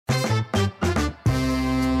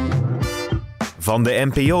Van de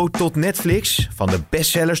NPO tot Netflix, van de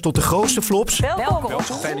bestsellers tot de grootste flops. Welkom.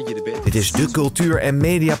 Fijn dat je er bent. Dit is de cultuur- en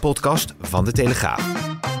mediapodcast van De Telegraaf.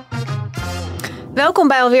 Welkom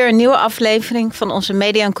bij alweer een nieuwe aflevering van onze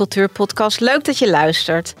Media en Cultuur podcast. Leuk dat je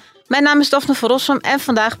luistert. Mijn naam is Daphne van Rossum en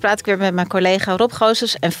vandaag praat ik weer met mijn collega Rob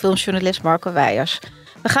Goossens en filmjournalist Marco Weijers.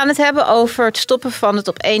 We gaan het hebben over het stoppen van het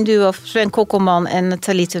op-één-duo Sven Kokkelman en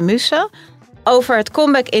Thalita Musse. Over het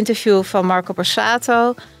comeback-interview van Marco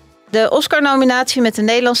Borsato. De Oscar-nominatie met een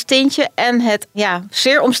Nederlands tintje en het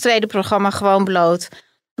zeer omstreden programma Gewoon Bloot.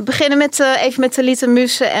 We beginnen even met Thalita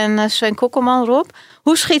Musse en Sven Kokkelman, Rob.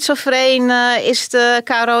 Hoe schizofreen is de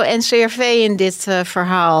KRO-NCRV in dit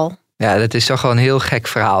verhaal? Ja, dat is toch wel een heel gek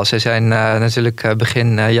verhaal. Ze zijn natuurlijk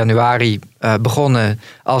begin januari begonnen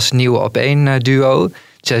als nieuwe op-één-duo.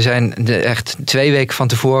 Zij zijn echt 2 weken van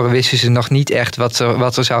tevoren wisten ze nog niet echt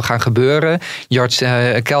wat er zou gaan gebeuren. Jort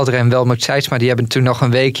Kelder en Welmoed Seidsma die hebben toen nog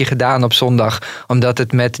een weekje gedaan op zondag. Omdat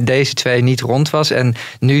het met deze 2 niet rond was. En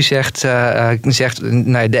nu zegt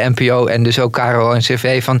de NPO en dus ook KRO en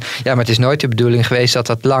NCRV van... ja, maar het is nooit de bedoeling geweest dat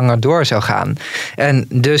dat langer door zou gaan. En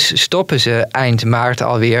dus stoppen ze eind maart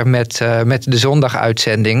alweer met de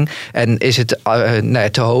zondaguitzending. En is het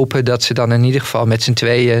te hopen dat ze dan in ieder geval met z'n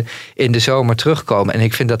tweeën in de zomer terugkomen. En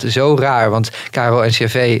ik vind dat zo raar, want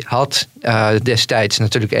KRO-NCRV had destijds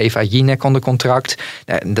natuurlijk Eva Jinek onder contract.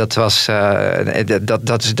 Dat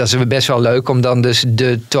is best wel leuk om dan dus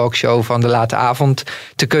de talkshow van de late avond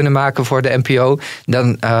te kunnen maken voor de NPO.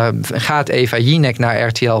 Dan gaat Eva Jinek naar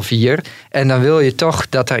RTL 4 en dan wil je toch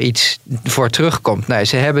dat er iets voor terugkomt. Nou,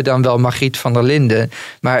 ze hebben dan wel Margriet van der Linden,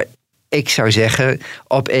 maar... Ik zou zeggen,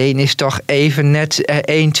 op 1 is toch even net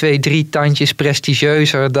 1, 2, 3 tandjes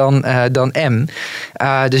prestigieuzer dan M.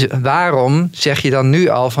 Dus waarom zeg je dan nu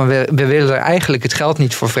al van we willen er eigenlijk het geld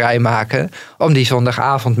niet voor vrijmaken om die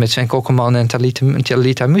zondagavond met Sven Kokkelman en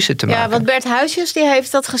Thalita Musse te maken? Ja, want Bert Huisjes die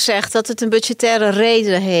heeft dat gezegd, dat het een budgettaire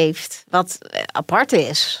reden heeft, wat apart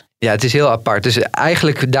is. Ja, het is heel apart. Dus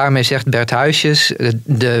eigenlijk daarmee zegt Bert Huisjes...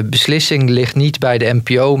 de beslissing ligt niet bij de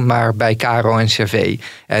NPO, maar bij KRO en NCRV.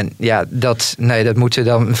 En ja, dat moeten we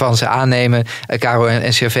dan van ze aannemen. KRO en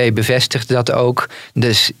NCRV bevestigt dat ook.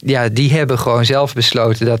 Dus ja, die hebben gewoon zelf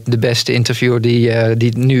besloten... dat de beste interviewer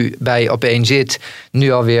die nu bij Op1 zit...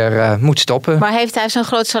 nu alweer moet stoppen. Maar heeft hij zo'n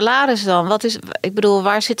groot salaris dan?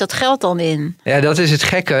 Waar zit dat geld dan in? Ja, dat is het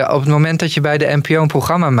gekke. Op het moment dat je bij de NPO een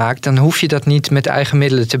programma maakt... dan hoef je dat niet met eigen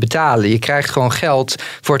middelen te betalen. Je krijgt gewoon geld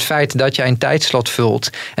voor het feit dat jij een tijdslot vult.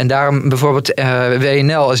 En daarom bijvoorbeeld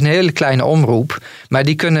WNL is een hele kleine omroep. Maar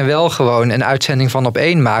die kunnen wel gewoon een uitzending van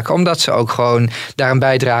Op1 maken. Omdat ze ook gewoon daar een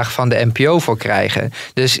bijdrage van de NPO voor krijgen.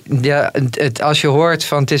 Dus ja, als je hoort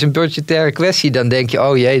van het is een budgettaire kwestie. Dan denk je,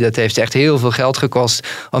 oh jee, dat heeft echt heel veel geld gekost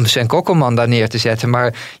om Sven Kokkelman daar neer te zetten.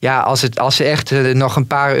 Maar ja, als ze echt nog een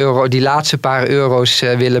paar euro, die laatste paar euro's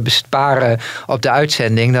willen besparen op de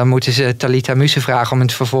uitzending. Dan moeten ze Thalita Musse vragen om in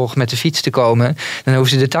het vervolg met de fiets te komen. Dan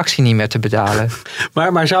hoeven ze de taxi niet meer te betalen.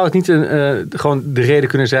 Maar zou het niet gewoon de reden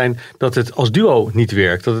kunnen zijn dat het als duo niet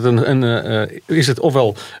werkt? Dat het is het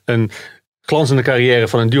ofwel een glanzende carrière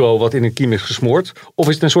van een duo wat in een kiem is gesmoord, of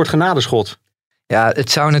is het een soort genadeschot? Ja,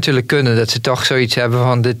 het zou natuurlijk kunnen dat ze toch zoiets hebben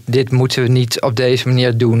van dit moeten we niet op deze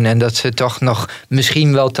manier doen. En dat ze toch nog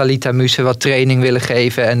misschien wel Thalita Musse wat training willen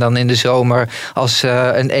geven. En dan in de zomer als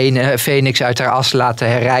een Phoenix uit haar as laten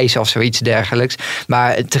herrijzen of zoiets dergelijks.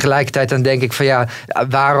 Maar tegelijkertijd dan denk ik van ja,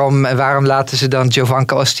 waarom laten ze dan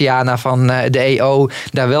Giovanka Ostiana van de EO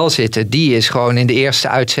daar wel zitten? Die is gewoon in de eerste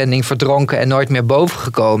uitzending verdronken en nooit meer boven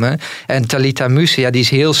gekomen. En Thalita Musse, ja, die is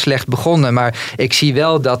heel slecht begonnen. Maar ik zie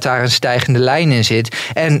wel dat daar een stijgende lijn in zit.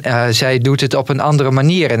 En zij doet het op een andere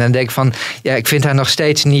manier. En dan denk ik van, ja, ik vind haar nog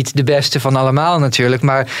steeds niet de beste van allemaal natuurlijk.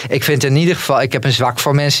 Maar ik vind in ieder geval, ik heb een zwak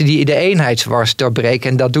voor mensen die de eenheidsworst doorbreken.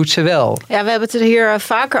 En dat doet ze wel. Ja, we hebben het er hier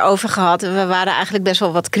vaker over gehad. We waren eigenlijk best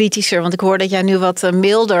wel wat kritischer. Want ik hoor dat jij nu wat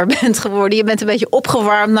milder bent geworden. Je bent een beetje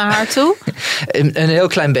opgewarmd naar haar toe. Een heel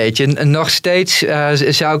klein beetje. Nog steeds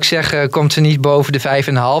zou ik zeggen, komt ze niet boven de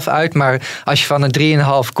 5,5 uit. Maar als je van een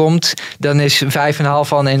 3,5 komt, dan is 5,5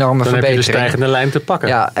 al een enorme verbetering. Heb je de stijgende lijn te pakken.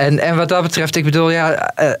 Ja, en wat dat betreft, ik bedoel,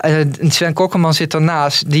 Sven Kokkelman zit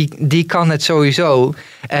ernaast. Die kan het sowieso.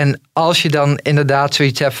 En als je dan inderdaad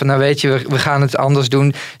zoiets hebt van, nou weet je, we gaan het anders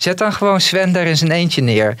doen. Zet dan gewoon Sven daar in zijn eentje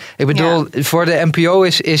neer. Ik bedoel, voor de NPO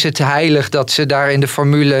is het heilig dat ze daar in de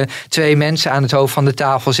formule 2 mensen aan het hoofd van de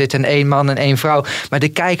tafel zitten. En 1 man en 1 vrouw. Maar de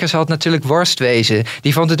kijker zal het natuurlijk worst wezen.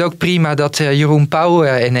 Die vond het ook prima dat Jeroen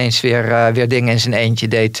Pauw ineens weer dingen in zijn eentje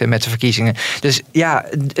deed met de verkiezingen. Dus ja,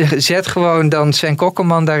 zet gewoon dan Sven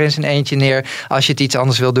Kokkelman daar in zijn eentje neer als je het iets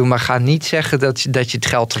anders wil doen. Maar ga niet zeggen dat je het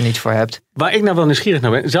geld er niet voor hebt. Waar ik nou wel nieuwsgierig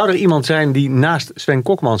naar ben, zou er iemand zijn die naast Sven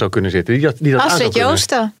Kokkelman zou kunnen zitten? Die dat Astrid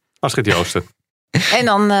Joosten. Astrid Joosten. En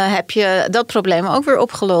dan heb je dat probleem ook weer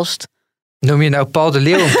opgelost. Noem je nou Paul de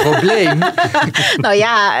Leeuw een probleem? Nou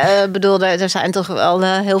ja, er zijn toch wel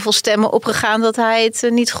heel veel stemmen opgegaan dat hij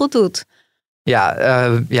het niet goed doet. Ja,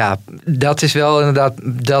 dat is wel inderdaad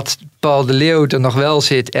dat Paul de Leeuw er nog wel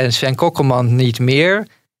zit en Sven Kokkelman niet meer.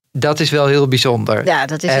 Dat is wel heel bijzonder. Ja,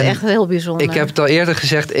 dat is echt heel bijzonder. Ik heb het al eerder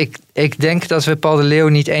gezegd. Ik denk dat we Paul de Leeuw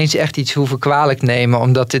niet eens echt iets hoeven kwalijk nemen.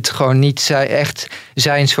 Omdat dit gewoon niet echt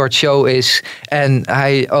zijn soort show is. En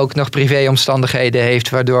hij ook nog privéomstandigheden heeft.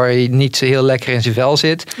 Waardoor hij niet zo heel lekker in zijn vel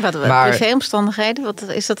zit. Maar privéomstandigheden?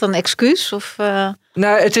 Is dat een excuus? Of,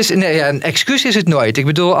 Nou, een excuus is het nooit. Ik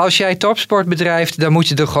bedoel, als jij topsport bedrijft, dan moet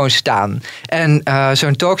je er gewoon staan. En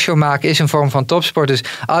zo'n talkshow maken is een vorm van topsport. Dus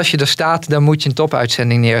als je er staat, dan moet je een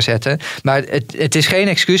topuitzending neerzetten. Maar het is geen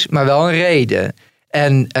excuus, maar wel een reden.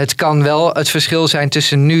 En het kan wel het verschil zijn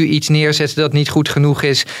tussen nu iets neerzetten dat niet goed genoeg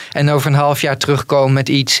is en over een half jaar terugkomen met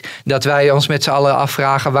iets dat wij ons met z'n allen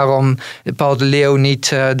afvragen waarom Paul de Leeuw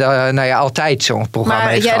niet altijd zo'n programma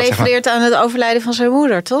heeft gehad. Maar jij refereert aan het overlijden van zijn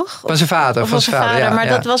moeder, toch? Van zijn vader. Maar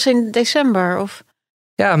dat was in december, of...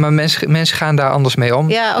 Ja, maar mensen gaan daar anders mee om.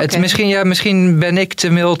 Ja, okay. Misschien ben ik te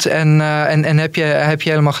mild en heb je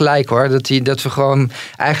helemaal gelijk hoor. Dat we gewoon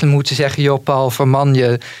eigenlijk moeten zeggen, joh Paul, verman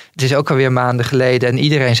je. Het is ook alweer maanden geleden en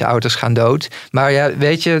iedereen zijn ouders gaan dood. Maar ja,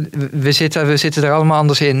 weet je, we zitten er allemaal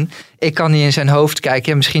anders in. Ik kan niet in zijn hoofd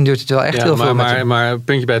kijken. Ja, misschien duurt het wel echt heel veel. Maar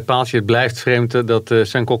puntje bij het paaltje, het blijft vreemd dat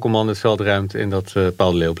Sven Kokkelman het veld ruimt en dat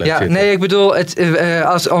Paul de Leeuw blijft zitten. Nee, ik bedoel,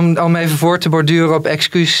 om even voor te borduren op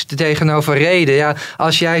excuus tegenover reden. Ja,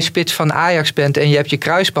 als jij spits van Ajax bent en je hebt je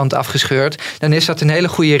kruisband afgescheurd, dan is dat een hele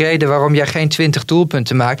goede reden waarom jij geen 20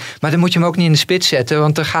 doelpunten maakt. Maar dan moet je hem ook niet in de spits zetten,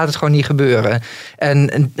 want dan gaat het gewoon niet gebeuren.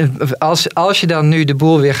 En als je dan nu de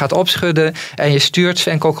boel weer gaat opschudden en je stuurt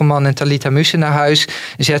Sven Kokkelman en Talita Mussen naar huis,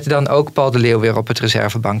 zet dan ook Paul de Leeuw weer op het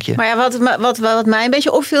reservebankje. Maar ja, wat mij een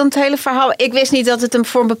beetje opviel in het hele verhaal, ik wist niet dat het hem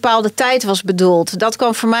voor een bepaalde tijd was bedoeld. Dat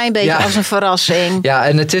kwam voor mij een beetje als een verrassing. Ja,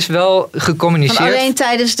 en het is wel gecommuniceerd. Van alleen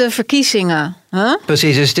tijdens de verkiezingen. Huh?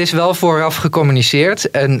 Precies, dus het is wel vooraf gecommuniceerd.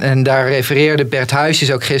 En daar refereerde Bert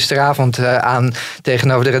Huisjes ook gisteravond aan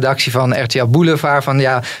tegenover de redactie van RTL Boulevard. Van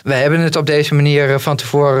ja, we hebben het op deze manier van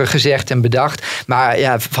tevoren gezegd en bedacht. Maar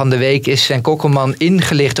ja, van de week is Sven Kokkelman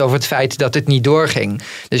ingelicht over het feit dat het niet doorging.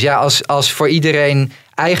 Dus ja, als voor iedereen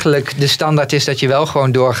eigenlijk de standaard is dat je wel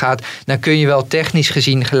gewoon doorgaat, dan kun je wel technisch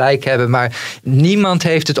gezien gelijk hebben. Maar niemand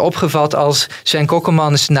heeft het opgevat als Sven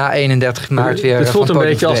Kokkelman is na 31 maart weer. Het voelt een beetje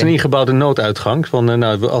als een verdwenen. ingebouwde nooduitgang. Van,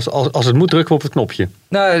 als het moet, drukken we op het knopje.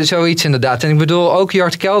 Nou, zoiets inderdaad. En ik bedoel, ook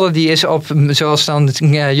Jort Kelder, die is op, zoals dan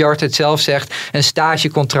Jort het zelf zegt, een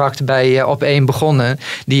stagecontract bij Op1 begonnen.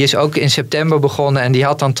 Die is ook in september begonnen en die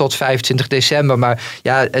had dan tot 25 december. Maar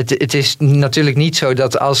ja, het is natuurlijk niet zo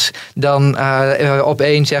dat als dan Op1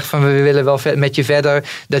 zegt van we willen wel met je verder,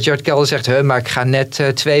 dat Jort Kelder zegt, maar ik ga net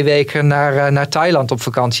 2 weken naar Thailand op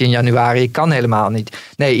vakantie in januari. Ik kan helemaal niet.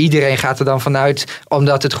 Nee, iedereen gaat er dan vanuit,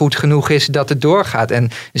 omdat het goed genoeg is dat het doorgaat.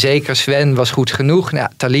 En zeker Sven was goed genoeg.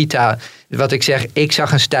 Nou, Talita, wat ik zeg, ik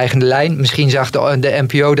zag een stijgende lijn. Misschien zag de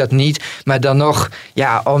NPO dat niet. Maar dan nog,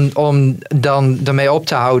 ja, om dan ermee op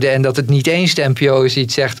te houden en dat het niet eens de NPO is die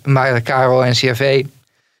het zegt, maar Caro en CRV,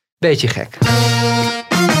 beetje gek.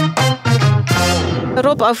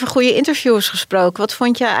 Rob, over goede interviewers gesproken. Wat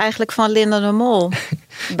vond jij eigenlijk van Linda de Mol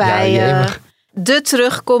bij de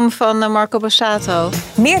terugkom van Marco Borsato?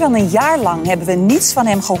 Meer dan een jaar lang hebben we niets van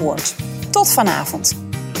hem gehoord. Tot vanavond.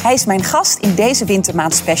 Hij is mijn gast in deze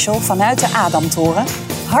wintermaand special vanuit de Adamtoren.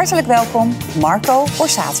 Hartelijk welkom, Marco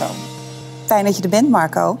Borsato. Fijn dat je er bent,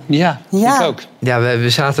 Marco. Ja. Ik ook. Ja, we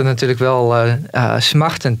zaten natuurlijk wel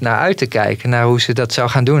smachtend naar uit te kijken, naar hoe ze dat zou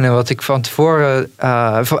gaan doen. En wat ik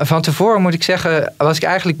van tevoren moet ik zeggen, was ik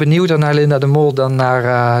eigenlijk benieuwder naar Linda de Mol dan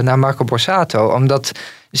naar Marco Borsato. Omdat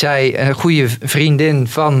zij een goede vriendin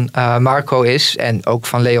van Marco is en ook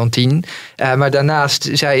van Leontien. Maar daarnaast,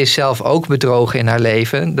 zij is zelf ook bedrogen in haar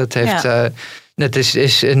leven. Dat heeft... Dat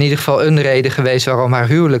is in ieder geval een reden geweest waarom haar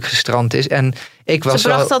huwelijk gestrand is. En ze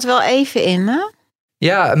bracht dat wel even in, hè?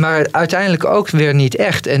 Ja, maar uiteindelijk ook weer niet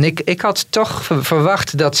echt. En ik had toch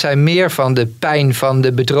verwacht dat zij meer van de pijn van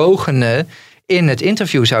de bedrogene in het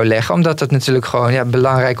interview zou leggen. Omdat dat natuurlijk gewoon een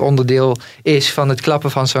belangrijk onderdeel is van het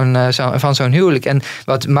klappen van zo'n huwelijk. En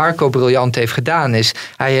wat Marco briljant heeft gedaan is,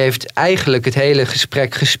 hij heeft eigenlijk het hele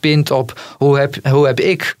gesprek gespind op hoe heb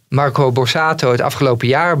ik Marco Borsato het afgelopen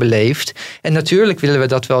jaar beleeft. En natuurlijk willen we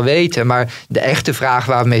dat wel weten. Maar de echte vraag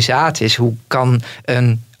waar we mee zaten is, hoe kan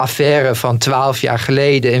een affaire van 12 jaar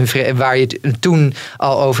geleden, waar je het toen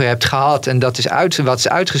al over hebt gehad, en dat is wat is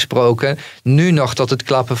uitgesproken, nu nog tot het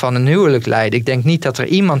klappen van een huwelijk leiden. Ik denk niet dat er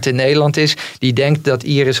iemand in Nederland is die denkt dat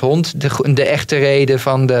Iris Hond de echte reden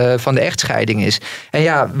van de echtscheiding is. En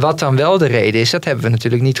ja, wat dan wel de reden is, dat hebben we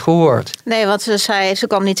natuurlijk niet gehoord. Nee, wat ze zei, ze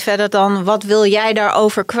kwam niet verder dan, wat wil jij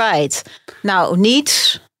daarover kwijt? Nou,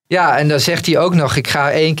 niets. Ja, en dan zegt hij ook nog, ik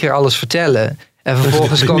ga 1 keer alles vertellen. En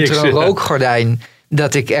vervolgens komt er een rookgordijn.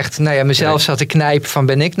 Dat ik echt mezelf zat te knijpen van,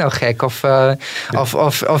 ben ik nou gek?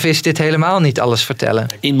 Of is dit helemaal niet alles vertellen?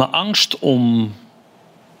 In mijn angst om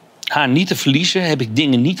haar niet te verliezen heb ik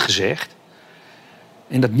dingen niet gezegd.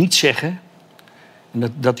 En dat niet zeggen,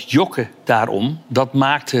 en dat jokken daarom, dat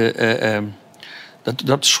maakte...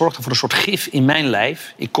 Dat zorgde voor een soort gif in mijn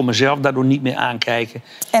lijf. Ik kon mezelf daardoor niet meer aankijken.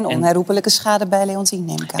 En onherroepelijke schade bij Leontien,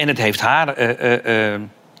 neem ik aan. En het heeft haar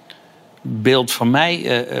beeld van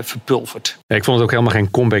mij verpulverd. Ja, ik vond het ook helemaal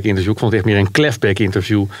geen comeback-interview. Ik vond het echt meer een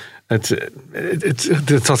klefback-interview.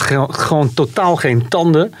 Het had gewoon totaal geen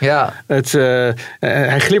tanden. Ja.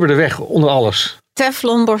 Hij glibberde weg onder alles.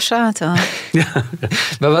 Teflon Borsato. Ja.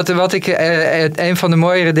 Maar wat ik een van de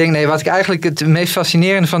mooiere dingen... wat ik eigenlijk het meest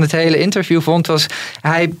fascinerende van het hele interview vond, was,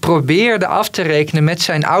 hij probeerde af te rekenen met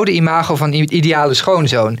zijn oude imago van ideale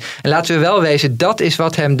schoonzoon. En laten we wel wezen, dat is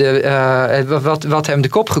wat hem de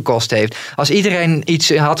kop gekost heeft. Als iedereen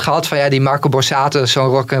iets had gehad van, die Marco Borsato is zo'n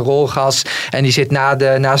rock'n'roll gast, en die zit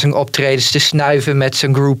na zijn optredens te snuiven met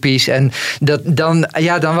zijn groupies, en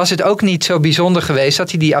dan was het ook niet zo bijzonder geweest dat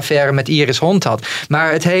hij die affaire met Iris Hond had.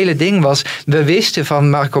 Maar het hele ding was, we wisten van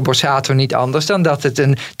Marco Borsato niet anders dan dat het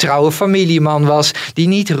een trouwe familieman was, die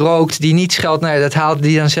niet rookt, die niet scheldt. Nou, dat haalde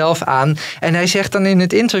hij dan zelf aan. En hij zegt dan in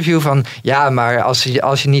het interview van, ja, maar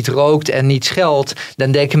als je niet rookt en niet scheldt,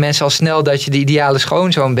 dan denken mensen al snel dat je de ideale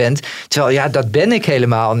schoonzoon bent. Terwijl, dat ben ik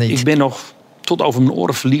helemaal niet. Ik ben nog tot over mijn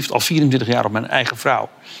oren verliefd, al 24 jaar op mijn eigen vrouw.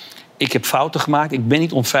 Ik heb fouten gemaakt, ik ben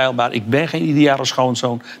niet onfeilbaar, ik ben geen ideale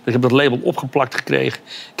schoonzoon. Ik heb dat label opgeplakt gekregen.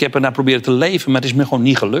 Ik heb ernaar proberen te leven, maar het is me gewoon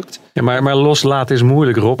niet gelukt. Ja, maar loslaten is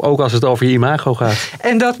moeilijk, Rob, ook als het over je imago gaat.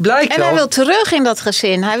 En dat blijkt En hij wil terug in dat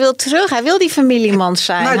gezin. Hij wil terug, hij wil die familieman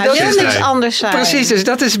zijn. Maar hij wil niks anders zijn. Precies, dus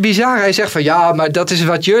dat is bizar. Hij zegt van, ja, maar dat is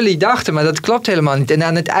wat jullie dachten, maar dat klopt helemaal niet. En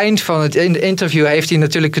aan het eind van het interview heeft hij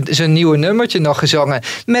natuurlijk zijn nieuwe nummertje nog gezongen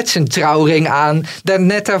met zijn trouwring aan.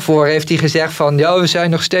 Net daarvoor heeft hij gezegd van, we zijn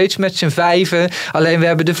nog steeds met z'n 5, alleen we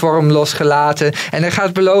hebben de vorm losgelaten. En hij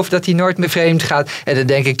gaat beloven dat hij nooit meer vreemd gaat. En dan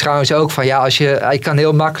denk ik trouwens ook van, ik kan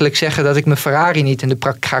heel makkelijk zeggen dat ik mijn Ferrari niet in de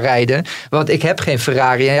prak ga rijden, want ik heb geen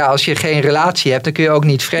Ferrari. En als je geen relatie hebt, dan kun je ook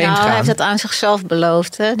niet vreemd gaan. Hij heeft het aan zichzelf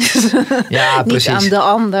beloofd, hè? Ja, precies. Niet aan de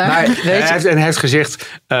ander. Maar, hij heeft gezegd,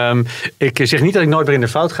 ik zeg niet dat ik nooit meer in de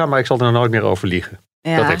fout ga, maar ik zal er nooit meer over liegen.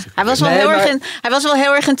 Ja. Hij was wel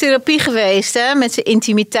heel erg in therapie geweest, hè? Met zijn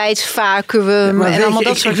intimiteitsvacuum en allemaal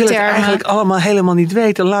dat soort termen. Ik wil het eigenlijk allemaal helemaal niet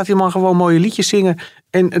weten. Laat die man gewoon mooie liedjes zingen.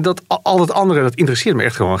 En al het andere, dat interesseert me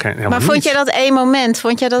echt gewoon helemaal niet. Maar vond jij dat één moment?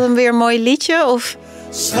 Vond jij dat een weer mooi liedje? Of?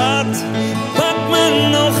 Schat, pak me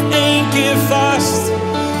nog 1 keer vast.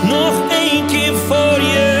 Nog 1 keer voor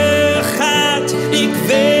je gaat. Ik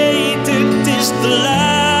weet het is te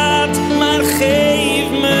laat, maar geef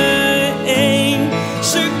me 1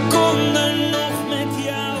 seconde nog met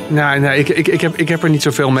jou. Nou, ik heb er niet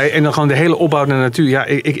zoveel mee. En dan gewoon de hele opbouw naar de natuur. Ja,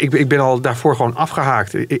 ik ben al daarvoor gewoon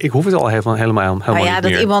afgehaakt. Ik hoef het al helemaal niet meer.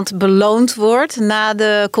 Dat iemand beloond wordt. Na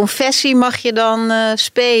de confessie mag je dan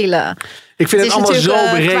spelen. Ik vind het allemaal zo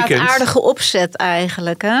berekend. Het is een aardige opzet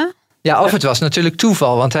eigenlijk, hè? Ja, of het was natuurlijk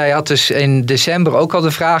toeval. Want hij had dus in december ook al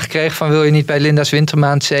de vraag gekregen van, wil je niet bij Linda's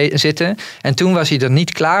Wintermaand zitten? En toen was hij er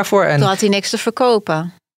niet klaar voor. En toen had hij niks te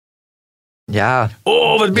verkopen. Ja.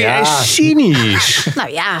 Oh, wat ben jij cynisch.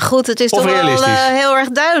 Nou ja, goed. Het is toch wel heel erg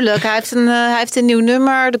duidelijk. Hij heeft een nieuw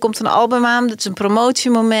nummer. Er komt een album aan. Dat is een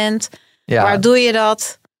promotiemoment. Ja. Waar doe je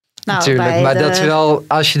dat? Nou, natuurlijk, maar dat wel,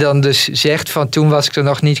 als je dan dus zegt van, toen was ik er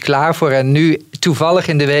nog niet klaar voor, en nu toevallig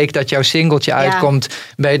in de week dat jouw singeltje uitkomt,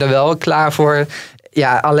 ben je er wel klaar voor.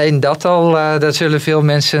 Ja, alleen dat al, daar zullen veel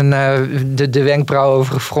mensen de wenkbrauwen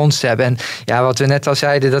over gefronst hebben. En ja, wat we net al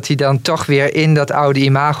zeiden, dat hij dan toch weer in dat oude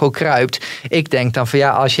imago kruipt. Ik denk dan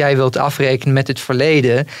van, als jij wilt afrekenen met het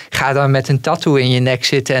verleden, ga dan met een tattoo in je nek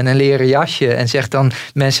zitten en een leren jasje. En zeg dan,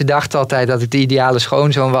 mensen dachten altijd dat ik de ideale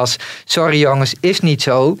schoonzoon was. Sorry jongens, is niet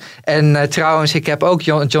zo. En trouwens, ik heb ook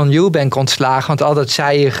John Eubank ontslagen, want al dat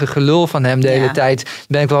saaiige gelul van hem de hele tijd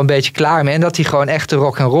ben ik wel een beetje klaar mee. En dat hij gewoon echt de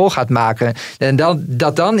rock'n'roll gaat maken. En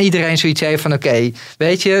dat dan iedereen zoiets heeft van, oké,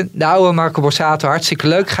 weet je, de oude Marco Borsato, hartstikke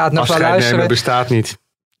leuk, gaat nog wel luisteren. Bestaat niet.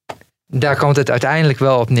 Daar komt het uiteindelijk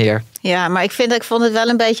wel op neer. Ja, maar ik vond het wel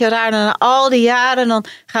een beetje raar. Na al die jaren dan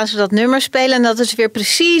gaan ze dat nummer spelen. En dat is weer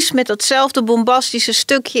precies met datzelfde bombastische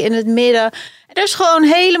stukje in het midden. Er is gewoon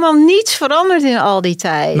helemaal niets veranderd in al die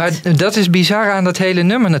tijd. Maar dat is bizar aan dat hele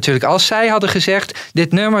nummer natuurlijk. Als zij hadden gezegd,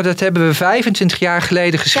 dit nummer dat hebben we 25 jaar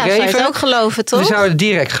geleden geschreven. Ja, zou je het ook geloven, toch? We zouden het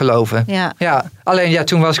direct geloven. Ja. Alleen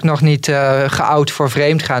toen was ik nog niet geout voor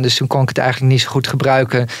vreemd gaan. Dus toen kon ik het eigenlijk niet zo goed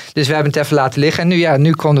gebruiken. Dus we hebben het even laten liggen. En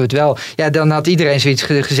nu konden we het wel. Ja, dan had iedereen zoiets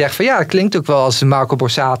gezegd van het klinkt ook wel als de Marco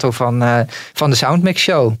Borsato van de Soundmix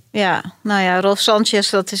Show. Ja, nou ja, Rolf Sanchez,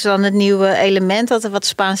 dat is dan het nieuwe element, dat er wat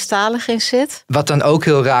Spaanstalig in zit. Wat dan ook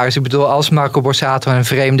heel raar is. Ik bedoel, als Marco Borsato een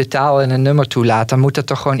vreemde taal en een nummer toelaat, dan moet dat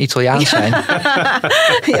toch gewoon Italiaans zijn.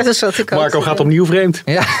 Ja, dat is wat ik ook Marco gaat opnieuw vreemd.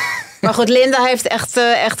 Ja. Maar goed, Linda heeft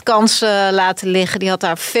echt kansen laten liggen. Die had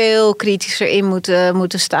daar veel kritischer in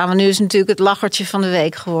moeten staan. Want nu is het natuurlijk het lachertje van de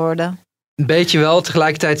week geworden. Een beetje wel,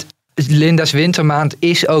 tegelijkertijd. Linda's Wintermaand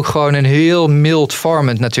is ook gewoon een heel mild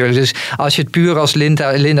format natuurlijk. Dus als je het puur als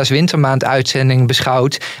Linda's Wintermaand uitzending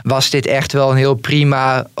beschouwt, was dit echt wel een heel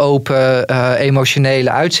prima, open, emotionele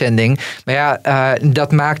uitzending. Maar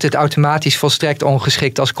dat maakt het automatisch volstrekt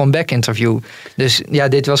ongeschikt als comeback interview. Dus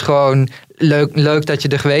dit was gewoon leuk dat je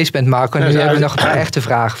er geweest bent, Marco. En nu hebben we nog een paar echte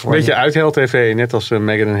vragen voor je. Beetje uitheld tv, net als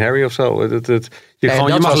Meghan en Harry of zo. In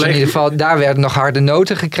ieder geval, daar werden nog harde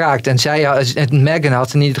noten gekraakt. En Meghan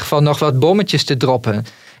had in ieder geval nog wat bommetjes te droppen.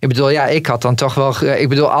 Ik bedoel, ik had dan toch wel... Ik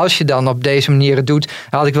bedoel, als je dan op deze manier het doet,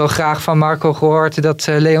 had ik wel graag van Marco gehoord dat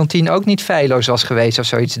Leontien ook niet feilloos was geweest of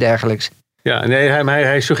zoiets dergelijks. Ja, nee,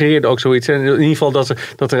 hij suggereerde ook zoiets. En in ieder geval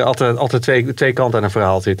dat er altijd twee kanten aan een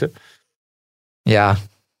verhaal zitten. Ja,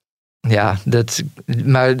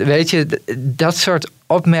 maar weet je, dat soort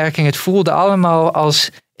opmerkingen, het voelde allemaal als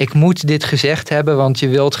ik moet dit gezegd hebben, want je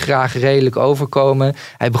wilt graag redelijk overkomen.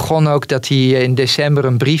 Hij begon ook dat hij in december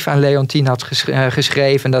een brief aan Leontien had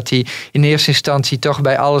geschreven. En dat hij in eerste instantie toch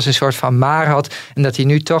bij alles een soort van maar had. En dat hij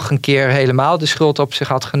nu toch een keer helemaal de schuld op zich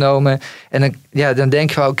had genomen. En dan denk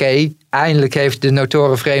je van oké, eindelijk heeft de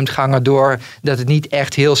notoren vreemdganger door dat het niet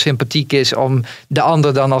echt heel sympathiek is om de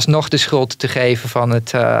ander dan alsnog de schuld te geven van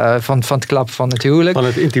het klappen van het huwelijk. Van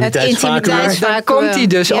het intimiteitsvacuüm. Dan komt hij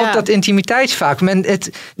dus op dat intimiteitsvacuüm. En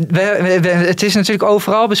het is natuurlijk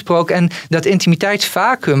overal besproken. En dat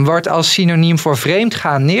intimiteitsvacuüm wordt als synoniem voor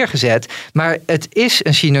vreemdgaan neergezet. Maar het is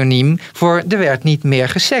een synoniem voor er werd niet meer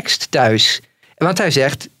gesext thuis. Want hij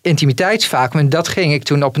zegt, intimiteitsvacuüm, en dat ging ik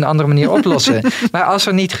toen op een andere manier oplossen. Maar als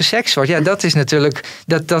er niet gesext wordt, dat is natuurlijk,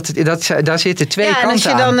 daar zitten twee kanten aan. En als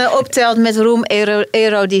je dan optelt met roem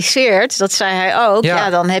erodiceert, dat zei hij ook,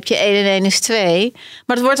 dan heb je 1 en 1 is 2.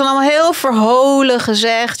 Maar het wordt dan allemaal heel verholen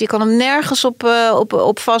gezegd. Je kan hem nergens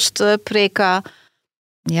op vast prikken.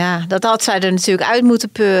 Ja, dat had zij er natuurlijk uit moeten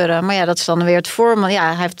peuren. Maar dat is dan weer het vorm. Ja,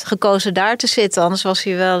 hij heeft gekozen daar te zitten. Anders was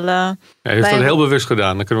hij wel... hij heeft dat heel bewust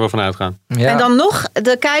gedaan. Daar kunnen we van uitgaan. Ja. En dan nog,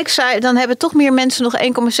 dan hebben toch meer mensen, nog 1,6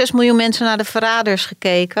 miljoen mensen naar de Verraders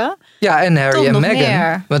gekeken. Ja, en Harry en Meghan.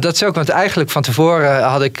 Meer. Want dat is ook, want eigenlijk van tevoren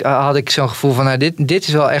had ik zo'n gevoel van, dit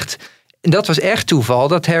is wel echt... Dat was echt toeval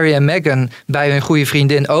dat Harry en Meghan bij hun goede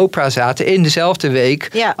vriendin Oprah zaten in dezelfde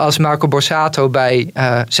week als Marco Borsato bij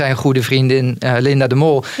zijn goede vriendin Linda de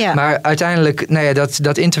Mol. Ja. Maar uiteindelijk,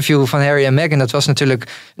 dat interview van Harry en Meghan, dat was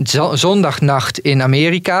natuurlijk zondagnacht in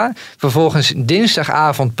Amerika. Vervolgens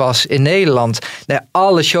dinsdagavond pas in Nederland.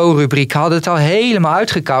 Alle showrubrieken hadden het al helemaal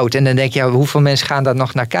uitgekoud. En dan denk je, hoeveel mensen gaan daar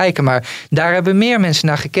nog naar kijken? Maar daar hebben meer mensen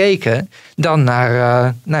naar gekeken dan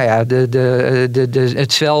naar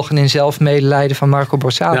het zwelgen in zelfmedelijden van Marco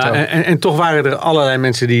Borsato. Ja, en toch waren er allerlei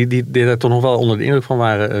mensen die er toch nog wel onder de indruk van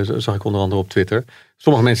waren, zag ik onder andere op Twitter.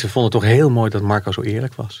 Sommige mensen vonden het toch heel mooi dat Marco zo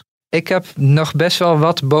eerlijk was. Ik heb nog best wel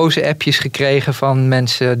wat boze appjes gekregen van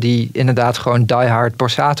mensen die inderdaad gewoon diehard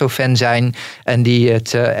Borsato-fan zijn. En die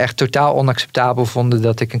het echt totaal onacceptabel vonden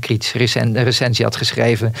dat ik een kritische recensie had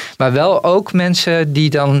geschreven. Maar wel ook mensen die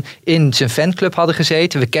dan in zijn fanclub hadden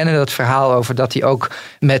gezeten. We kennen dat verhaal over dat hij ook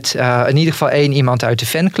met in ieder geval 1 iemand uit de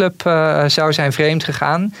fanclub zou zijn vreemd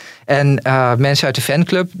gegaan. En mensen uit de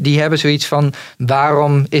fanclub, die hebben zoiets van,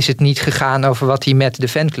 waarom is het niet gegaan over wat hij met de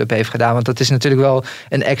fanclub heeft gedaan? Want dat is natuurlijk wel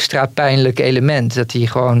een extra pijnlijk element. Dat hij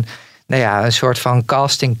gewoon een soort van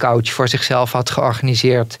casting couch voor zichzelf had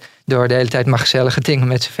georganiseerd door de hele tijd maar gezellige dingen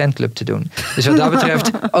met zijn fanclub te doen. Dus wat dat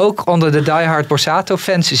betreft, ook onder de diehard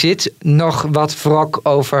Borsato-fans zit nog wat wrok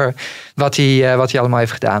over wat hij allemaal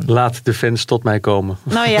heeft gedaan. Laat de fans tot mij komen.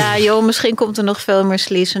 Nou ja, misschien komt er nog veel meer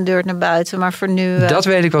sleaze en dirt naar buiten. Maar voor nu... dat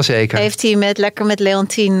weet ik wel zeker. Heeft hij lekker met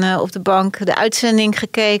Leontien op de bank de uitzending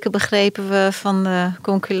gekeken, begrepen we van de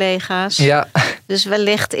conculega's. Ja. Dus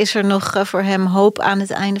wellicht is er nog voor hem hoop aan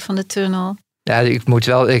het einde van de tunnel. Ja,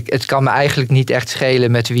 het kan me eigenlijk niet echt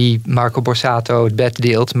schelen met wie Marco Borsato het bed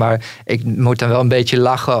deelt. Maar ik moet dan wel een beetje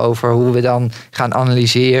lachen over hoe we dan gaan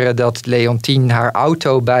analyseren dat Leontien haar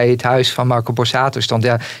auto bij het huis van Marco Borsato stond.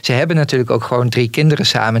 Ja, ze hebben natuurlijk ook gewoon 3 kinderen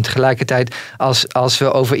samen. En tegelijkertijd, als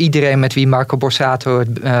we over iedereen met wie Marco Borsato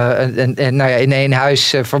in één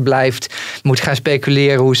huis verblijft, moet gaan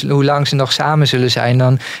speculeren hoe lang ze nog samen zullen zijn,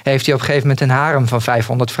 dan heeft hij op een gegeven moment een harem van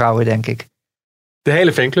 500 vrouwen, denk ik. De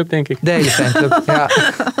hele fanclub, denk ik. De hele fanclub, ja.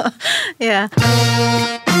 Ja.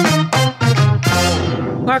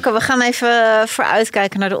 Marco, we gaan even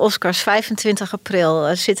vooruitkijken naar de Oscars. 25 april.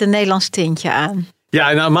 Er zit een Nederlands tintje aan.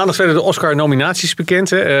 Ja, nou, maandag werden de Oscar-nominaties bekend.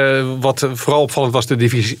 Wat vooral opvallend was de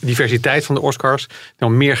diversiteit van de Oscars.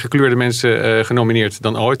 Nou, meer gekleurde mensen genomineerd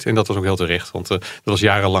dan ooit. En dat was ook heel terecht. Want dat was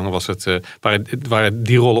jarenlang waren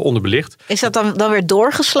die rollen onderbelicht. Is dat dan weer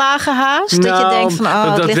doorgeslagen haast? Dat je denkt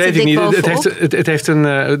van, dat weet ik niet. Het heeft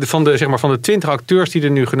van de 20 acteurs die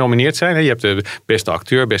er nu genomineerd zijn. Je hebt de beste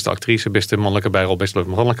acteur, beste actrice, beste mannelijke bijrol, beste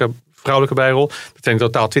vrouwelijke bijrol. Dat zijn in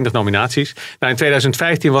totaal 20 nominaties. Nou, in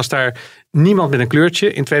 2015 was daar niemand met een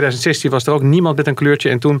kleurtje. In 2016 was er ook niemand met een kleurtje.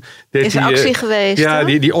 En toen is er actie geweest. Ja,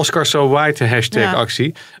 die Oscar So White hashtag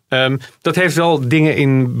actie. Dat heeft wel dingen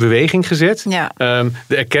in beweging gezet. Ja.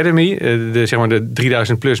 De Academy, de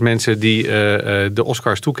 3000 plus mensen die de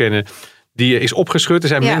Oscars toekennen, die is opgeschud. Er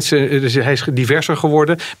zijn mensen, dus hij is diverser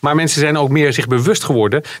geworden. Maar mensen zijn ook meer zich bewust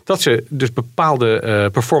geworden dat ze dus bepaalde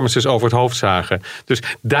performances over het hoofd zagen. Dus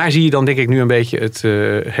daar zie je dan denk ik nu een beetje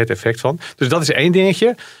het effect van. Dus dat is één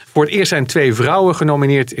dingetje. Voor het eerst zijn 2 vrouwen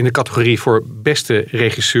genomineerd in de categorie voor beste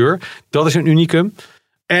regisseur. Dat is een unicum.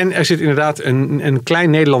 En er zit inderdaad een klein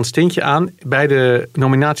Nederlands tintje aan bij de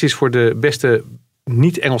nominaties voor de beste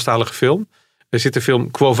niet-Engelstalige film. Er zit de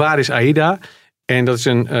film Quo Vadis Aida. En dat is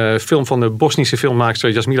een film van de Bosnische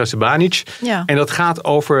filmmaakster Jasmila Sebanic. Ja. En dat gaat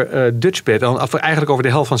over Dutchbed. Eigenlijk over de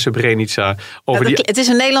hel van Srebrenica. Het is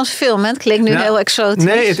een Nederlandse film, hè? Het klinkt nu heel exotisch.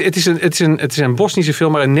 Nee, het is een Bosnische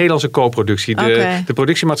film, maar een Nederlandse co-productie. De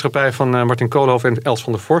productiemaatschappij van Martin Koolhof en Els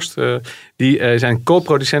van der Vorst. Die zijn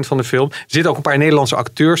co-producent van de film. Er zitten ook een paar Nederlandse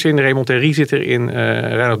acteurs in. Raymond Terry zit erin.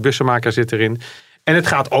 Reinhard Bussemaker zit erin. En het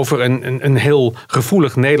gaat over een heel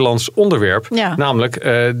gevoelig Nederlands onderwerp. Ja. Namelijk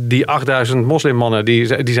die 8000 moslimmannen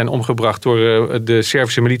die zijn omgebracht door de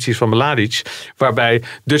Servische milities van Mladic. Waarbij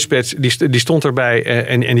Dutchbed, die stond erbij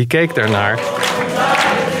en die keek daarnaar.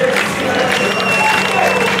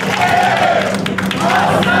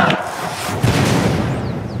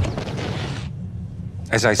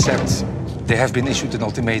 As I said, they have been issued an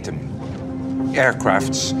ultimatum.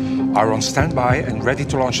 Aircrafts are on standby and ready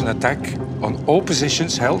to launch an attack on all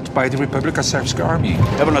positions held by the Republika Srpska Army.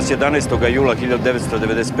 Evo nas 11. jula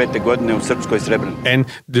 1995. godine u Srpskoj Srebrenici. En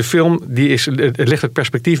de film, het ligt het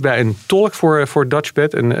perspectief bij een tolk voor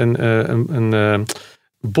Dutchbed. Een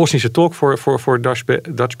Bosnische tolk voor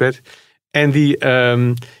Dutchbed. En die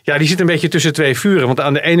zit een beetje tussen 2 vuren. Want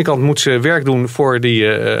aan de ene kant moet ze werk doen voor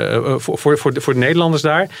de Nederlanders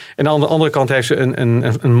daar. En aan de andere kant heeft ze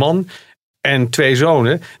een man en 2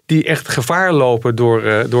 zonen die echt gevaar lopen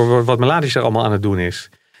door wat Mladic er allemaal aan het doen is.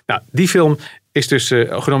 Nou, die film is dus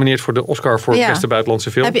genomineerd voor de Oscar voor beste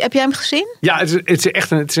buitenlandse film. Heb jij hem gezien? Ja, het is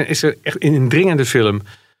echt een indringende film.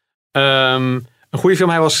 Een goede film.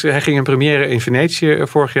 Hij ging in première in Venetië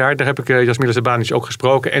vorig jaar. Daar heb ik Jasmila Sebanic ook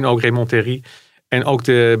gesproken. En ook Raymond Terry. En ook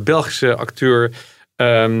de Belgische acteur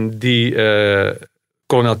die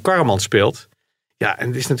kolonel Karaman speelt. Ja, en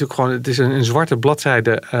het is natuurlijk gewoon een zwarte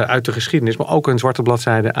bladzijde uit de geschiedenis. Maar ook een zwarte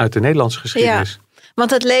bladzijde uit de Nederlandse geschiedenis. Ja,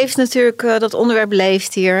 want het leeft natuurlijk, dat onderwerp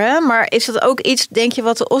leeft hier. Hè? Maar is dat ook iets, denk je,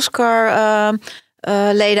 wat de Oscar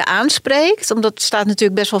leden aanspreekt? Omdat het staat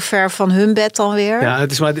natuurlijk best wel ver van hun bed dan weer. Ja,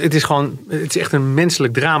 het is echt een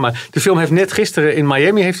menselijk drama. De film heeft net gisteren in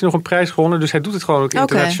Miami heeft hij nog een prijs gewonnen. Dus hij doet het gewoon ook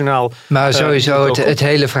internationaal. Maar sowieso het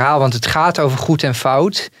hele verhaal, want het gaat over goed en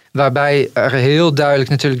fout. Waarbij er heel duidelijk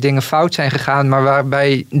natuurlijk dingen fout zijn gegaan. Maar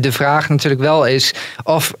waarbij de vraag natuurlijk wel is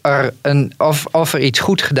of er iets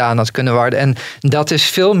goed gedaan had kunnen worden. En dat is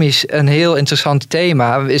filmisch een heel interessant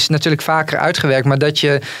thema. Is natuurlijk vaker uitgewerkt. Maar dat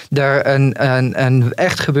je daar een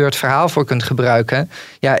echt gebeurd verhaal voor kunt gebruiken.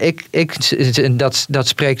 Ja, dat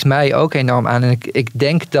spreekt mij ook enorm aan. En ik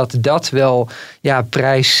denk dat wel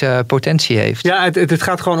prijspotentie heeft. Ja, het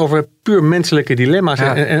gaat gewoon over puur menselijke dilemma's.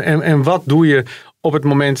 Ja. En wat doe je op het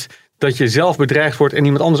moment dat je zelf bedreigd wordt en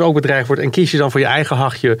iemand anders ook bedreigd wordt, en kies je dan voor je eigen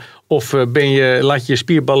hachje of laat je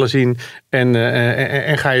spierballen zien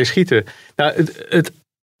en ga je schieten? Nou, het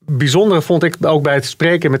bijzondere vond ik ook bij het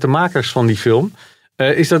spreken met de makers van die film,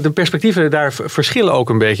 is dat de perspectieven daar verschillen ook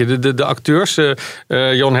een beetje. De acteurs,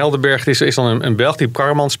 Johan Heldenberg is dan een Belg die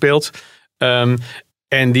Karaman speelt.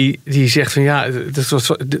 En die zegt van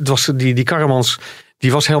die Karremans,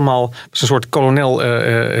 die was helemaal een soort kolonel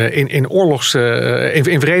in oorlogs,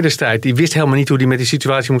 in vredestijd. Die wist helemaal niet hoe hij met die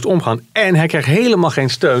situatie moest omgaan. En hij kreeg helemaal geen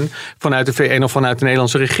steun vanuit de VN of vanuit de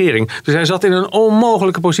Nederlandse regering. Dus hij zat in een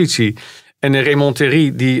onmogelijke positie. En Raymond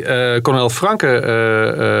Terry, die kolonel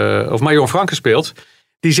Franke, of major Franke speelt,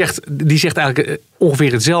 die zegt eigenlijk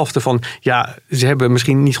ongeveer hetzelfde van, ja, ze hebben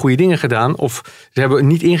misschien niet goede dingen gedaan of ze hebben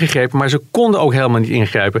niet ingegrepen, maar ze konden ook helemaal niet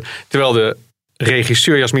ingrijpen. Terwijl de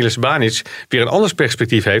regisseur Jasmila Sebanic weer een ander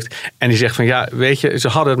perspectief heeft en die zegt van, ja, weet je, ze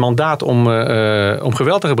hadden het mandaat om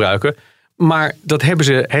geweld te gebruiken, maar dat hebben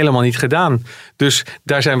ze helemaal niet gedaan. Dus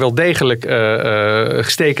daar zijn wel degelijk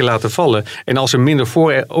steken laten vallen. En als ze minder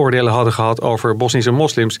vooroordelen hadden gehad over Bosnische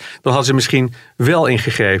moslims, dan hadden ze misschien wel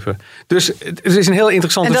ingegrepen. Dus het is een heel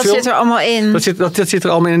interessante film. En dat zit er allemaal in. Dat zit er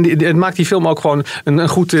allemaal in. Het maakt die film ook gewoon een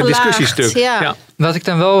goed discussiestuk. Ja. Wat ik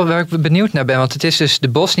dan wel, waar ik benieuwd naar ben, want het is dus de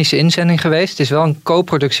Bosnische inzending geweest. Het is wel een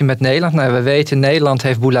co-productie met Nederland. Nou, we weten, Nederland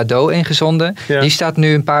heeft Boulado ingezonden. Ja. Die staat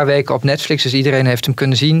nu een paar weken op Netflix, dus iedereen heeft hem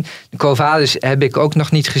kunnen zien. Quo Vadis heb ik ook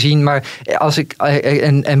nog niet gezien, maar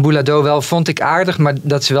en Boulado wel vond ik aardig, maar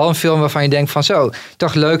dat is wel een film waarvan je denkt van zo,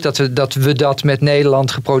 toch leuk dat we dat met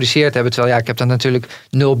Nederland geproduceerd hebben. Terwijl ik heb daar natuurlijk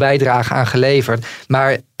 0 bijdrage aan geleverd.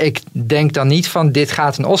 Maar ik denk dan niet van dit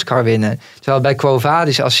gaat een Oscar winnen. Terwijl bij Quo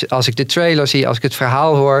Vadis, als ik de trailer zie, als ik het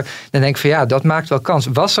verhaal hoor, dan denk ik van ja, dat maakt wel kans.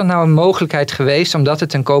 Was er nou een mogelijkheid geweest, omdat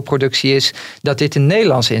het een co-productie is, dat dit een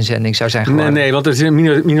Nederlandse inzending zou zijn geworden? Nee, want het is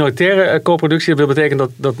een minoritaire co-productie. Dat wil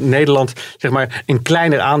betekenen dat Nederland zeg maar een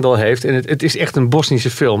kleiner aandeel heeft. En het is echt een Bosnische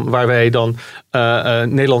film, waar wij dan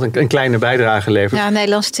Nederland een kleine bijdrage levert. Ja, een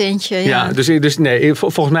Nederlands tintje. Ja. Dus nee,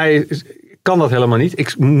 volgens mij kan dat helemaal niet.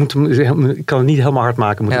 Ik kan het niet helemaal hard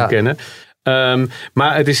maken, moet ik kennen.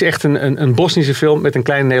 Maar het is echt een Bosnische film met een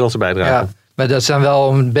kleine Nederlandse bijdrage. Ja. Maar dat is dan wel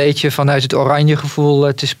om een beetje vanuit het oranje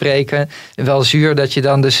gevoel te spreken. Wel zuur dat je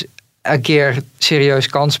dan dus een keer serieus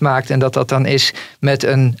kans maakt. En dat dan is met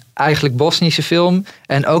een eigenlijk Bosnische film.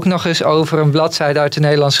 En ook nog eens over een bladzijde uit de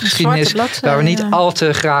Nederlandse geschiedenis. Waar we niet al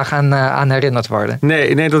te graag aan herinnerd worden.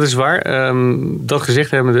 Nee, dat is waar. Dat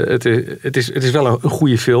gezegd hebben, het is wel een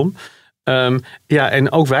goede film.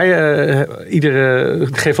 En ook wij, iedere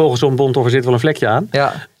G. Vogelzonbond of er zit wel een vlekje aan.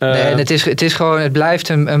 Ja, en het blijft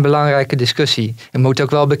een belangrijke discussie. Ik moet ook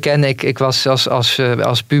wel bekennen, ik was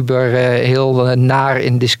als puber heel naar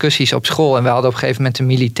in discussies op school. En we hadden op een gegeven moment een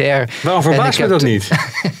militair. Waarom verbaast me dat niet?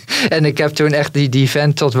 En ik heb toen echt die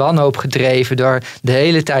vent tot wanhoop gedreven door de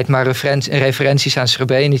hele tijd maar referenties aan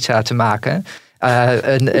Srebrenica te maken.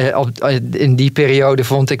 In die periode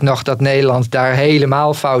vond ik nog dat Nederland daar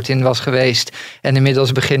helemaal fout in was geweest. En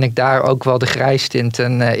inmiddels begin ik daar ook wel de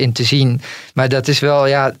grijstinten in te zien. Maar dat is wel,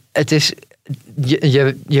 ja, het is.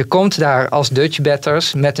 Je komt daar als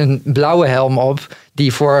Dutchbatters met een blauwe helm op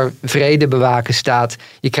die voor vrede bewaken staat.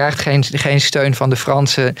 Je krijgt geen steun van de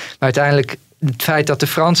Fransen. Maar uiteindelijk het feit dat de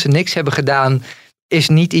Fransen niks hebben gedaan is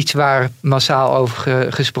niet iets waar massaal over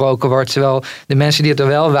gesproken wordt. Terwijl de mensen die er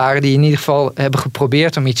wel waren, die in ieder geval hebben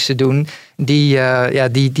geprobeerd om iets te doen,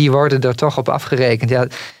 die worden er toch op afgerekend. Ja,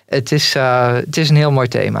 het is een heel mooi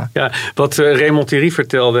thema. Ja, wat Raymond Terry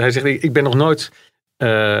vertelde, hij zegt, ik heb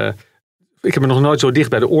me nog nooit zo dicht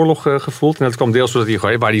bij de oorlog gevoeld. En dat kwam deels doordat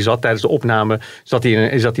hij, waar hij zat tijdens de opname, zat hij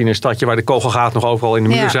in een stadje waar de kogelgaten nog overal in de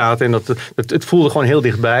muur zaten. En het voelde gewoon heel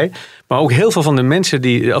dichtbij. Maar ook heel veel van de mensen,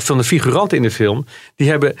 van de figuranten in de film, die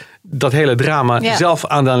hebben dat hele drama zelf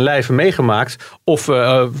aan de lijve meegemaakt. Of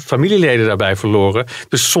familieleden daarbij verloren.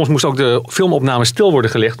 Dus soms moest ook de filmopname stil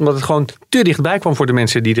worden gelegd. Omdat het gewoon te dichtbij kwam voor de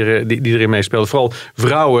mensen die erin meespeelden. Vooral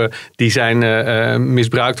vrouwen die zijn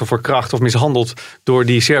misbruikt of verkracht of mishandeld door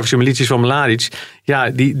die Servische milities van Mladic. Ja,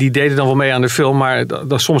 die deden dan wel mee aan de film. Maar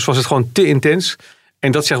soms was het gewoon te intens.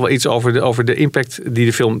 En dat zegt wel iets over de impact die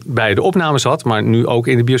de film bij de opnames had, maar nu ook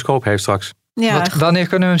in de bioscoop heeft straks. Ja. Wanneer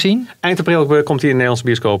kunnen we hem zien? Eind april komt hij in de Nederlandse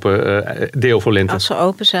bioscopen, deel voor lente. Als ze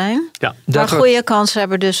open zijn. Ja. Maar goede kansen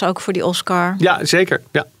hebben dus ook voor die Oscar. Ja, zeker.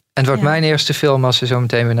 Ja. En het wordt mijn eerste film als ze zo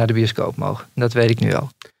meteen weer naar de bioscoop mogen. Dat weet ik nu al.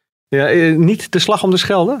 Ja, niet De Slag om de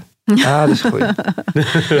Schelde? Ah, dat is goed.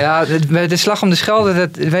 Ja, de Slag om de Schelde,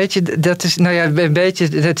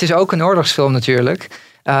 het is ook een oorlogsfilm natuurlijk.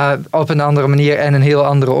 Op een andere manier en een heel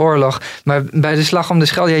andere oorlog. Maar bij de Slag om de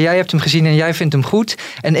Schelde, jij hebt hem gezien en jij vindt hem goed.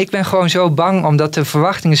 En ik ben gewoon zo bang, omdat de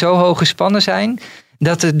verwachtingen zo hoog gespannen zijn,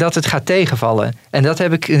 dat het gaat tegenvallen. En dat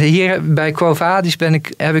heb ik hier bij Quo Vadis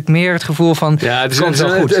heb ik meer het gevoel van, het komt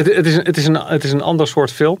wel goed. Het is een ander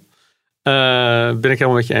soort film. Ben ik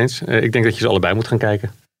helemaal met je eens. Ik denk dat je ze allebei moet gaan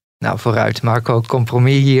kijken. Nou, vooruit Marco,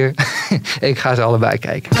 compromis hier. Ik ga ze allebei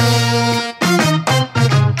kijken.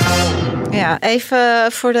 Ja,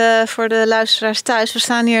 even voor de luisteraars thuis. We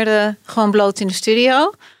staan hier gewoon bloot in de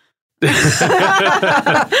studio.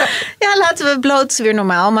 Ja, laten we bloot weer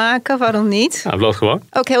normaal maken. Waarom niet? Ja, bloot gewoon.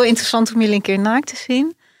 Ook heel interessant om jullie een keer naakt te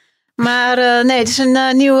zien. Maar nee, het is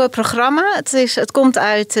een nieuw programma. Het komt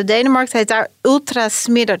uit Denemarken. Het heet daar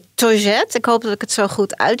Ultrasmiddag-toilet. Ik hoop dat ik het zo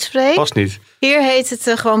goed uitspreek. Past niet. Hier heet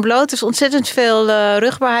het gewoon bloot. Er is ontzettend veel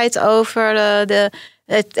rugbaarheid over.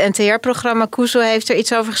 Het NTR-programma Kuzo heeft er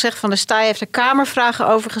iets over gezegd. Van der Staaij heeft er kamervragen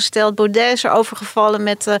over gesteld. Baudet is er over gevallen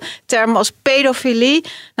met termen als pedofilie.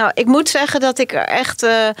 Nou, ik moet zeggen dat ik er echt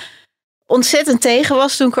ontzettend tegen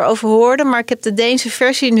was toen ik erover hoorde. Maar ik heb de Deense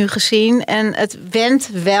versie nu gezien. En het went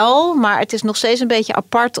wel. Maar het is nog steeds een beetje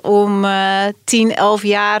apart om 10,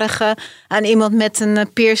 11-jarigen aan iemand met een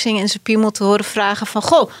piercing in zijn piemel te horen vragen van...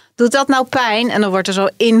 Goh, doet dat nou pijn? En dan wordt er zo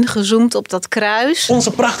ingezoomd op dat kruis.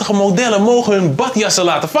 Onze prachtige modellen mogen hun badjassen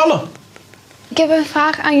laten vallen. Ik heb een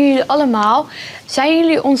vraag aan jullie allemaal. Zijn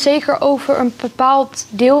jullie onzeker over een bepaald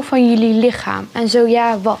deel van jullie lichaam? En zo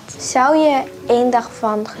ja, wat? Zou je één dag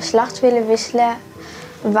van geslacht willen wisselen?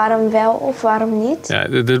 Waarom wel of waarom niet? Ja,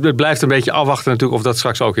 het blijft een beetje afwachten natuurlijk of dat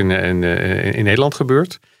straks ook in Nederland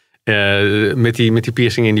gebeurt. Met die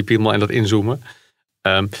piercing in die piemel en dat inzoomen.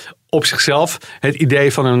 Op zichzelf het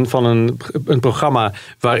idee van een programma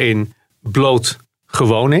waarin bloot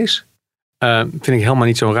gewoon is... vind ik helemaal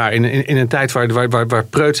niet zo raar. In een tijd waar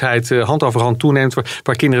preutsheid hand over hand toeneemt...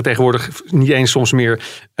 waar kinderen tegenwoordig niet eens soms meer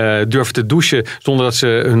durven te douchen... zonder dat ze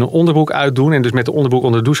hun onderbroek uitdoen... en dus met de onderbroek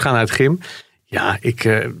onder de douche gaan uit het gym. Ja,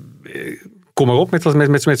 ik kom erop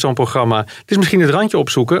met zo'n programma. Het is misschien het randje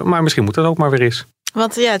opzoeken... maar misschien moet dat ook maar weer eens.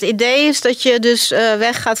 Want ja, het idee is dat je dus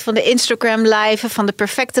weggaat van de Instagram-lijven, van de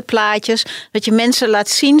perfecte plaatjes. Dat je mensen laat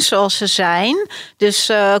zien zoals ze zijn.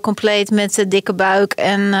 Dus compleet met dikke buik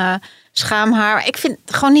en schaamhaar. Ik vind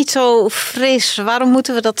het gewoon niet zo fris. Waarom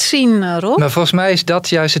moeten we dat zien, Rob? Maar volgens mij is dat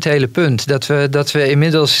juist het hele punt. Dat we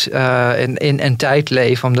inmiddels in een tijd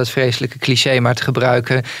leven, om dat vreselijke cliché maar te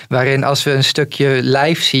gebruiken, waarin als we een stukje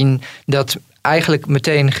lijf zien dat eigenlijk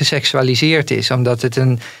meteen geseksualiseerd is. Omdat het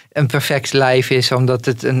een perfect lijf is, omdat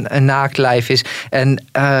het een naakt lijf is. En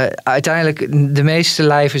uiteindelijk, de meeste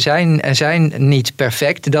lijven zijn niet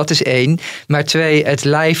perfect. Dat is 1. Maar 2, het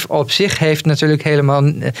lijf op zich heeft natuurlijk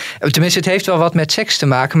helemaal... Tenminste, het heeft wel wat met seks te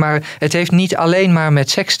maken, maar het heeft niet alleen maar met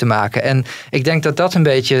seks te maken. En ik denk dat dat een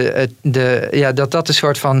beetje dat een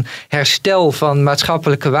soort van herstel van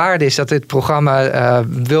maatschappelijke waarde is. Dat dit programma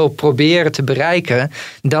wil proberen te bereiken.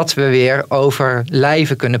 Dat we weer over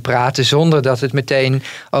lijven kunnen praten zonder dat het meteen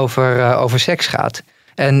over seks gaat.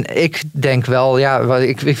 En ik denk wel,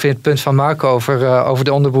 ik vind het punt van Marco over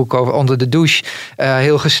de onderbroek, onder de douche,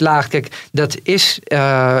 heel geslaagd. Kijk, dat is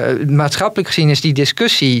maatschappelijk gezien is die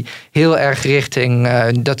discussie heel erg richting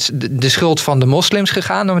de schuld van de moslims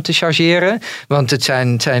gegaan, om het te chargeren. Want het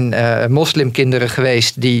zijn moslimkinderen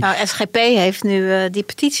geweest die... Nou, SGP heeft nu die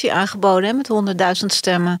petitie aangeboden met 100.000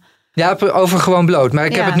 stemmen. Ja, over gewoon bloot. Maar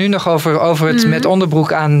ik heb het nu nog over het met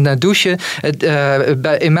onderbroek aan douchen.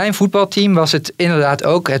 In mijn voetbalteam was het inderdaad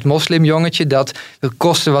ook het moslimjongetje dat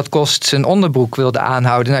koste wat kost zijn onderbroek wilde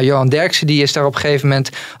aanhouden. Nou, Johan Derksen die is daar op een gegeven moment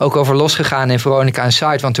ook over losgegaan in Veronica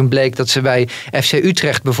Inside. Want toen bleek dat ze bij FC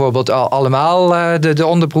Utrecht bijvoorbeeld allemaal de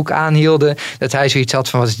onderbroek aanhielden. Dat hij zoiets had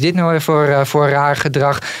van, wat is dit nou weer voor raar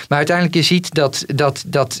gedrag? Maar uiteindelijk je ziet dat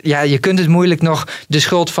je kunt het moeilijk nog de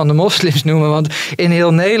schuld van de moslims noemen. Want in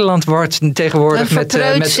heel Nederland wordt tegenwoordig met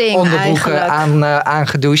onderbroeken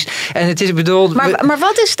aangedoucht. En het is bedoeld... Maar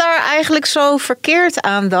wat is daar eigenlijk zo verkeerd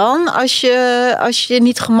aan dan? Als je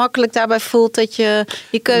niet gemakkelijk daarbij voelt dat je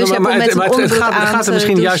keuze hebt om met een onderbroek aan te douchen. Het gaat er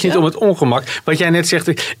misschien juist niet om het ongemak. Wat jij net zegt,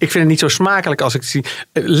 ik vind het niet zo smakelijk als ik het zie.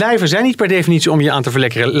 Lijven zijn niet per definitie om je aan te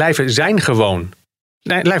verlekkeren. Lijven zijn gewoon.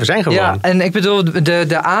 Nee, lijven zijn gewoon. Ja, en ik bedoel,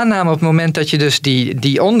 de aanname op het moment dat je dus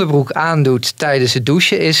die onderbroek aandoet tijdens het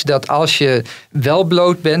douchen is dat als je wel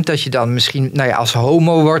bloot bent, dat je dan misschien als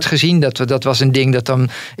homo wordt gezien. Dat was een ding dat dan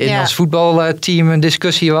in ons voetbalteam een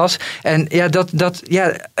discussie was. En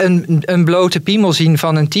een blote piemel zien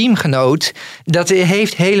van een teamgenoot, dat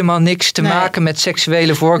heeft helemaal niks te maken met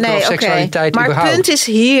seksuele voorkeur of seksualiteit maar überhaupt. Maar het punt is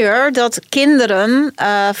hier dat kinderen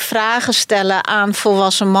vragen stellen aan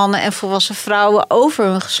volwassen mannen en volwassen vrouwen over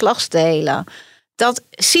hun geslachtsdelen. Dat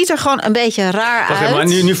ziet er gewoon een beetje raar uit. Maar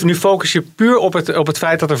nu focus je puur op het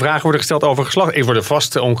feit dat er vragen worden gesteld over geslacht. Er worden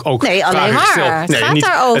vast ook nee, vragen alleen maar. gesteld. Het gaat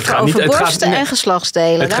daarover, over borsten en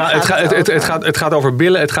geslachtsdelen. Het gaat over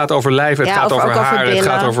billen, het gaat over lijf, het gaat over haren. Het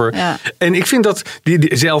gaat over... Ja. En ik vind dat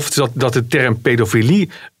dat de term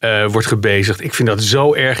pedofilie wordt gebezigd. Ik vind dat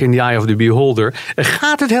zo erg in the eye of the beholder. Er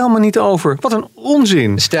gaat het helemaal niet over. Wat een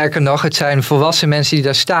onzin. Sterker nog, het zijn volwassen mensen die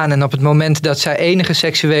daar staan. En op het moment dat zij enige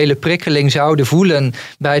seksuele prikkeling zouden voelen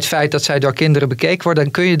bij het feit dat zij door kinderen bekeken worden,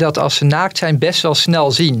 dan kun je dat als ze naakt zijn best wel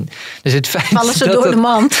snel zien. Dus het feit vallen ze door de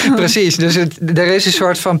mand. Precies. Dus er is een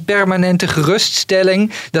soort van permanente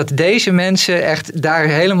geruststelling dat deze mensen echt daar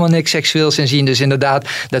helemaal niks seksueels in zien. Dus inderdaad,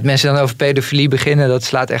 dat mensen dan over pedofilie beginnen, dat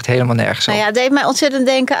slaat echt helemaal nergens op. Nou ja, het deed mij ontzettend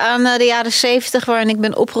denken aan de jaren 70, waarin ik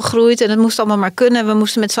ben opgegroeid. En het moest allemaal maar kunnen. We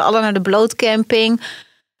moesten met z'n allen naar de blootcamping.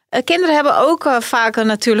 Kinderen hebben ook vaak een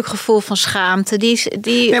natuurlijk gevoel van schaamte.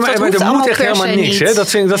 Maar er moet echt helemaal niks. Hè? Dat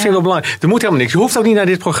vind ik wel belangrijk. Er moet helemaal niks. Je hoeft ook niet naar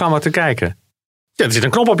dit programma te kijken. Ja, er zit een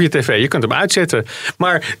knop op je tv, je kunt hem uitzetten.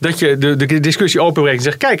 Maar dat je de discussie openbreekt en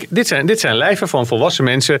zegt, kijk, dit zijn lijven van volwassen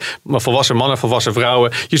mensen, volwassen mannen, volwassen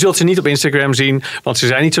vrouwen. Je zult ze niet op Instagram zien, want ze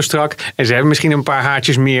zijn niet zo strak. En ze hebben misschien een paar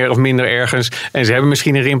haartjes meer of minder ergens. En ze hebben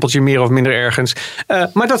misschien een rimpeltje meer of minder ergens.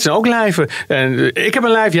 Maar dat zijn ook lijven. Ik heb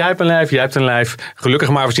een lijf, jij hebt een lijf, jij hebt een lijf. Gelukkig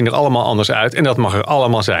maar, we zien er allemaal anders uit. En dat mag er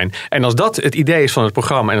allemaal zijn. En als dat het idee is van het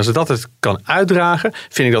programma en als dat het kan uitdragen,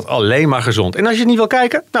 vind ik dat alleen maar gezond. En als je het niet wil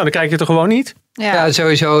kijken, nou dan kijk je het er gewoon niet. Ja,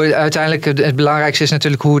 sowieso. Uiteindelijk het belangrijkste is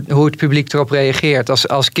natuurlijk hoe het publiek erop reageert.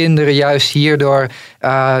 Als kinderen juist hierdoor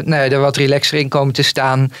er wat relaxer in komen te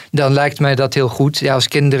staan, dan lijkt mij dat heel goed. Ja, als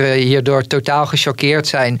kinderen hierdoor totaal gechoqueerd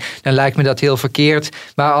zijn, dan lijkt me dat heel verkeerd.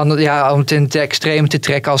 Maar om het in het extreem te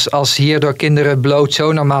trekken, als hierdoor kinderen bloot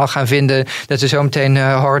zo normaal gaan vinden dat ze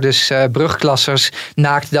zometeen hordes brugklassers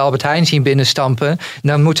naakt de Albert Heijn zien binnenstampen,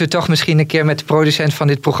 dan moeten we toch misschien een keer met de producent van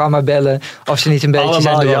dit programma bellen of ze niet een beetje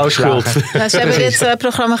allemaal zijn jouw schuld. We hebben dit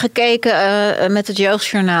programma gekeken met het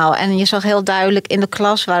Jeugdjournaal. En je zag heel duidelijk in de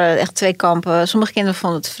klas waren echt twee kampen. Sommige kinderen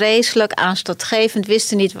vonden het vreselijk, aanstootgevend,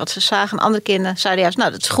 wisten niet wat ze zagen. Andere kinderen zeiden juist,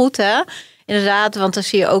 nou dat is goed hè. Inderdaad, want dan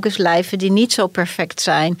zie je ook eens lijven die niet zo perfect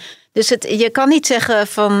zijn. Dus je kan niet zeggen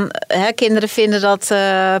van kinderen vinden dat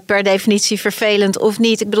per definitie vervelend of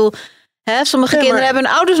niet. Ik bedoel, sommige kinderen hebben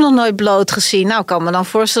hun ouders nog nooit bloot gezien. Nou, ik kan me dan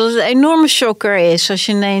voorstellen dat het een enorme shocker is als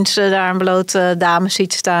je ineens daar een blote dame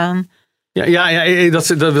ziet staan. Ja, dat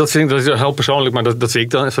vind ik heel persoonlijk, maar dat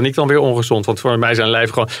vind ik dan weer ongezond. Want voor mij zijn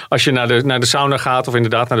lijven gewoon, als je naar de sauna gaat of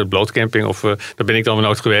inderdaad naar de blootcamping, of daar ben ik dan weer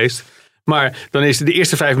nooit geweest. Maar dan is de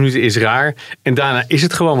eerste 5 minuten is raar en daarna is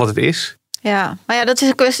het gewoon wat het is. Ja, maar ja, dat is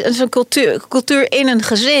een kwestie, dat is een cultuur in een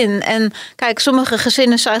gezin. En kijk, sommige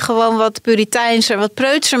gezinnen zijn gewoon wat puriteinser, wat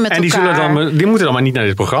preutser met elkaar. En die moeten dan maar niet naar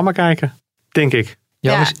dit programma kijken, denk ik.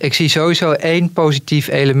 Ja, ik zie sowieso 1 positief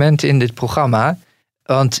element in dit programma.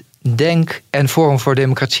 Want Denk en Forum voor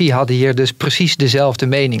Democratie hadden hier dus precies dezelfde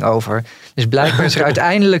mening over. Dus blijkbaar is er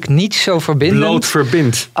uiteindelijk niet zo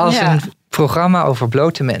verbindend als een programma over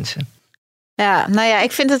blote mensen. Ja, nou ja,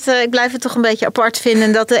 ik blijf het toch een beetje apart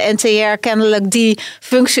vinden dat de NTR kennelijk die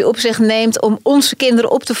functie op zich neemt om onze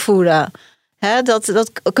kinderen op te voeden.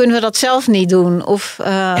 Dat kunnen we dat zelf niet doen.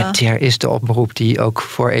 NTR is de omroep die ook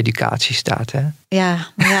voor educatie staat, hè? Ja,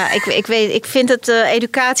 ik vind het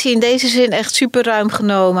educatie in deze zin echt super ruim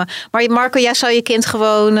genomen. Maar Marco, jij zou je kind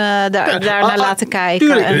gewoon daarnaar laten kijken.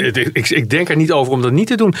 Tuurlijk, ik denk er niet over om dat niet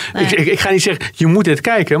te doen. Nee. Ik ga niet zeggen, je moet dit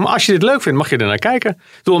kijken. Maar als je dit leuk vindt, mag je er naar kijken.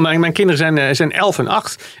 Mijn kinderen zijn 11 en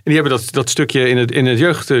 8. En die hebben dat stukje in het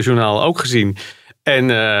jeugdjournaal ook gezien. En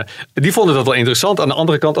die vonden dat wel interessant. Aan de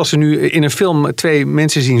andere kant, als ze nu in een film 2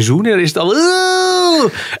 mensen zien zoenen, dan is het al.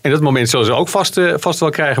 En dat moment zullen ze ook vast wel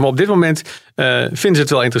krijgen. Maar op dit moment vinden ze het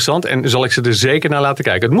wel interessant. En zal ik ze er zeker naar laten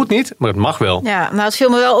kijken. Het moet niet, maar het mag wel. Ja, nou het viel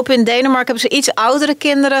me wel op. In Denemarken hebben ze iets oudere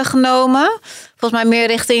kinderen genomen. Volgens mij meer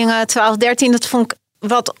richting 12, 13. Dat vond ik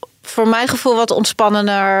voor mijn gevoel wat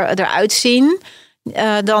ontspannender eruit zien.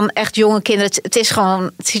 Dan echt jonge kinderen.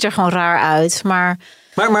 Het ziet er gewoon raar uit. Maar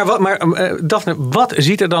Daphne, wat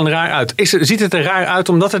ziet er dan raar uit? Ziet het er raar uit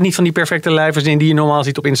omdat het niet van die perfecte lijven zijn die je normaal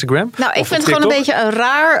ziet op Instagram? Nou, ik vind het gewoon een beetje een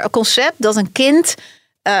raar concept dat een kind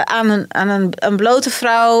aan een blote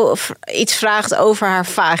vrouw iets vraagt over haar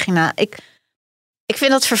vagina. Ik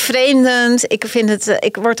vind dat vervreemdend.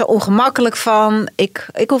 Ik word er ongemakkelijk van.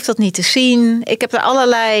 Ik hoef dat niet te zien. Ik heb er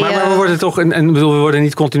allerlei. Maar we worden toch, we worden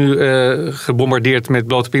niet continu gebombardeerd met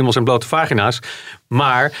blote piemels en blote vagina's.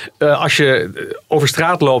 Maar als je over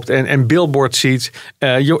straat loopt en billboards ziet,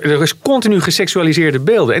 er is continu geseksualiseerde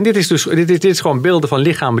beelden. En dit is gewoon beelden van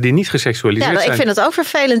lichamen die niet geseksualiseerd zijn. Ik vind het ook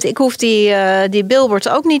vervelend. Ik hoef die billboards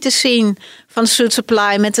ook niet te zien van Suit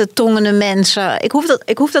Supply met de tongende mensen.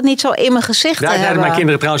 Ik hoef dat niet zo in mijn gezicht te hebben. Daar mijn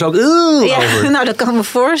kinderen trouwens ook over. Nou, dat kan ik me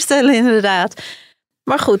voorstellen inderdaad.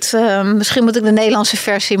 Maar goed, misschien moet ik de Nederlandse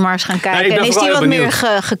versie maar eens gaan kijken. En is die wat meer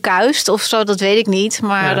gekuist of zo, dat weet ik niet.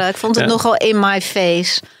 Maar ik vond het nogal in my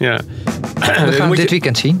face. Ja. We gaan dit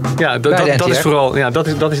weekend zien. Ja, dat is vooral. Ja,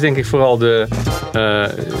 dat is denk ik vooral de.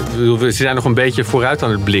 Ze zijn nog een beetje vooruit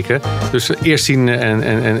aan het blikken. Dus eerst zien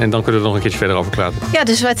en dan kunnen we er nog een keertje verder over praten. Ja,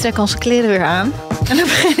 dus wij trekken onze kleren weer aan. En dan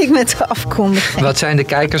begin ik met de afkondiging. Wat zijn de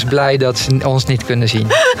kijkers blij dat ze ons niet kunnen zien?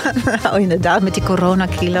 Nou, inderdaad, met die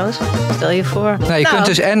coronakilo's. Stel je voor. Nou, je kunt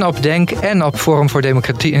dus en op Denk en op Forum voor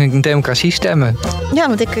Democratie stemmen. Ja,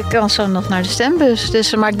 want ik kan zo nog naar de stembus.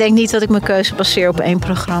 Dus, maar ik denk niet dat ik mijn keuze baseer op 1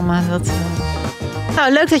 programma.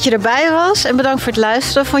 Nou, leuk dat je erbij was en bedankt voor het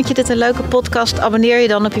luisteren. Vond je dit een leuke podcast? Abonneer je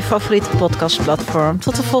dan op je favoriete podcastplatform.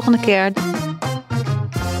 Tot de volgende keer.